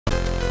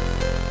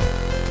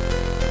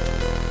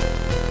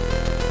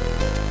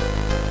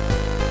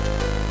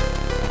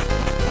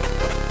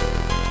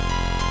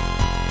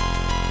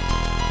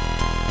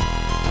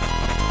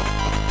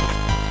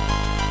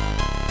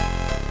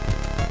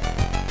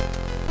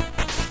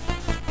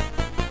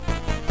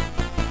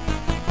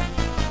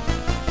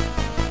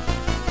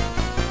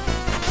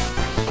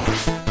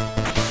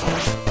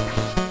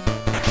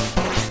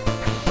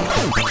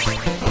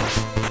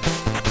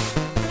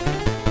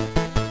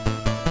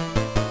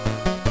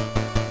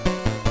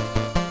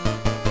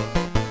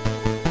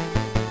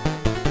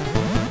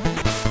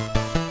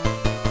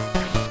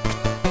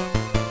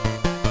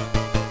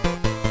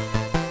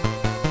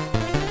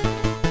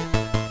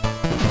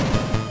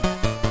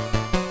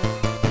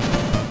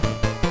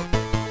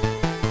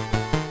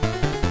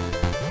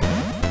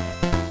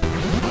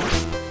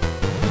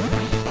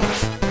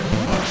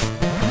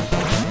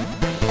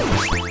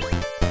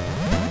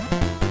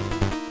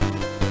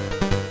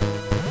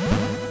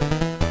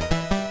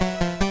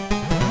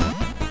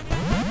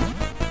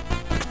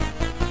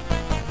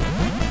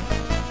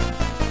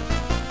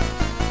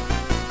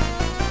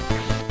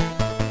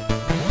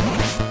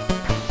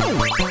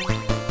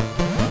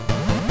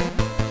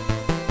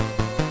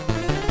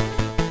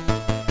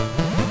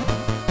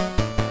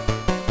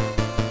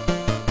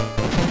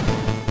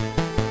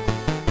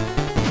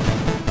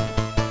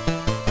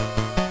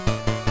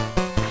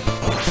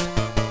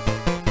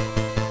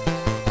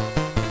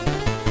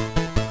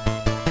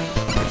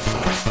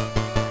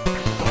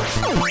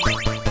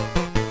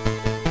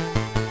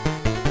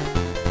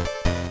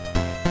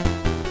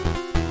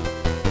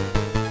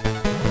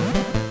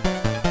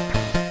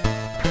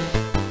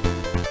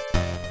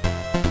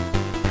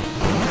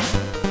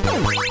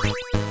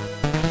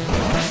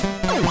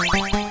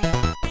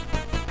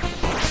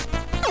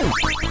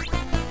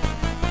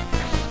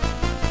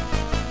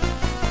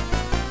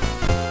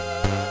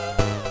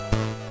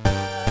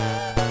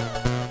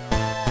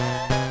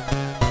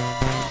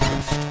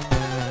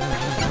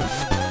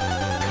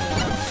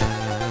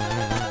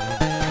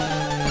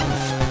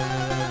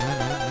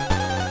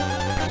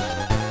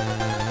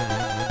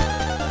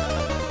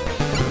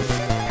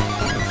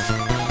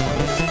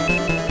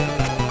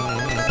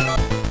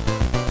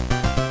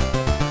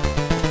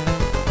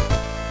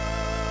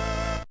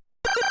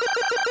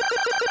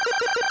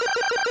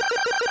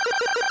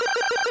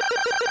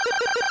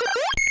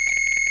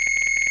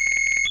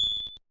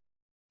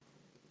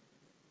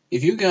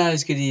If you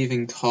guys could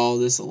even call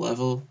this a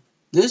level,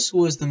 this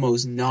was the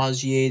most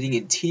nauseating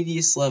and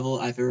tedious level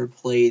I've ever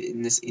played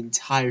in this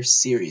entire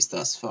series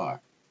thus far.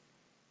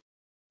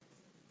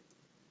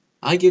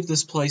 I give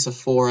this place a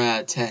 4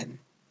 out of 10.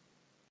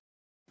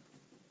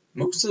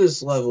 Most of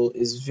this level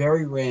is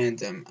very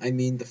random. I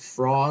mean, the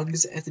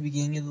frogs at the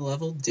beginning of the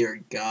level,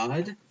 dear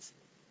God.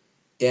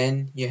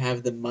 Then you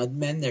have the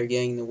mudmen, they're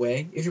getting in the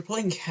way. If you're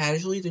playing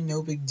casually, they're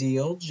no big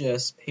deal.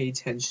 Just pay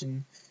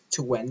attention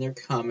to when they're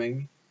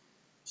coming.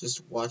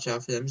 Just watch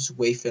out for them, just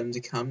wait for them to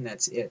come,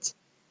 that's it.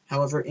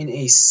 However, in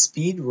a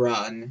speed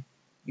run,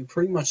 you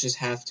pretty much just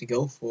have to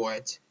go for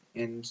it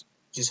and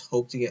just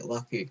hope to get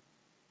lucky.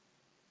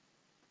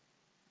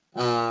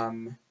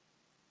 The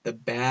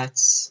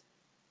bats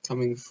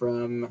coming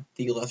from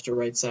the left or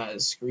right side of the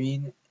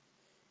screen,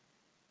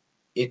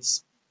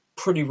 it's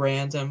pretty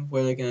random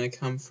where they're going to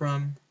come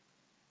from.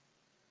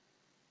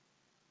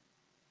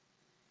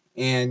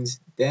 And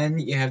then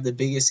you have the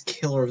biggest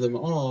killer of them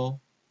all,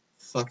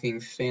 fucking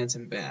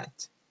Phantom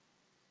Bat.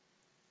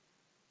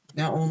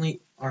 Not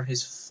only are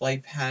his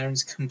flight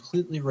patterns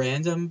completely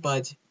random,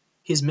 but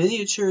his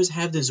miniatures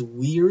have this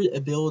weird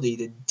ability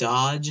to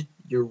dodge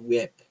your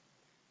whip.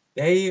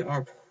 They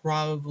are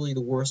probably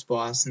the worst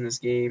boss in this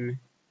game.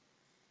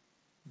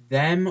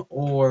 Them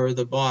or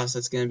the boss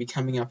that's going to be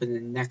coming up in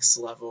the next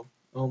level.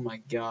 Oh my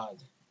god.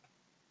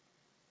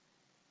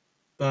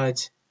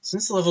 But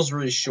since the level's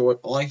really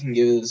short, all I can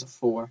give it is a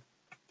 4.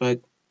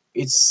 But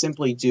it's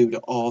simply due to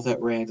all that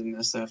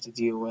randomness I have to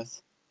deal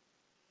with.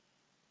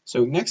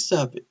 So next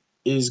up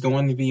is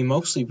going to be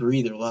mostly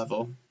breather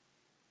level.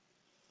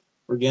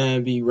 We're going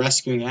to be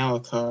rescuing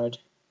Alucard,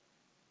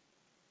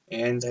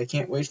 and I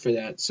can't wait for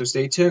that, so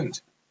stay tuned.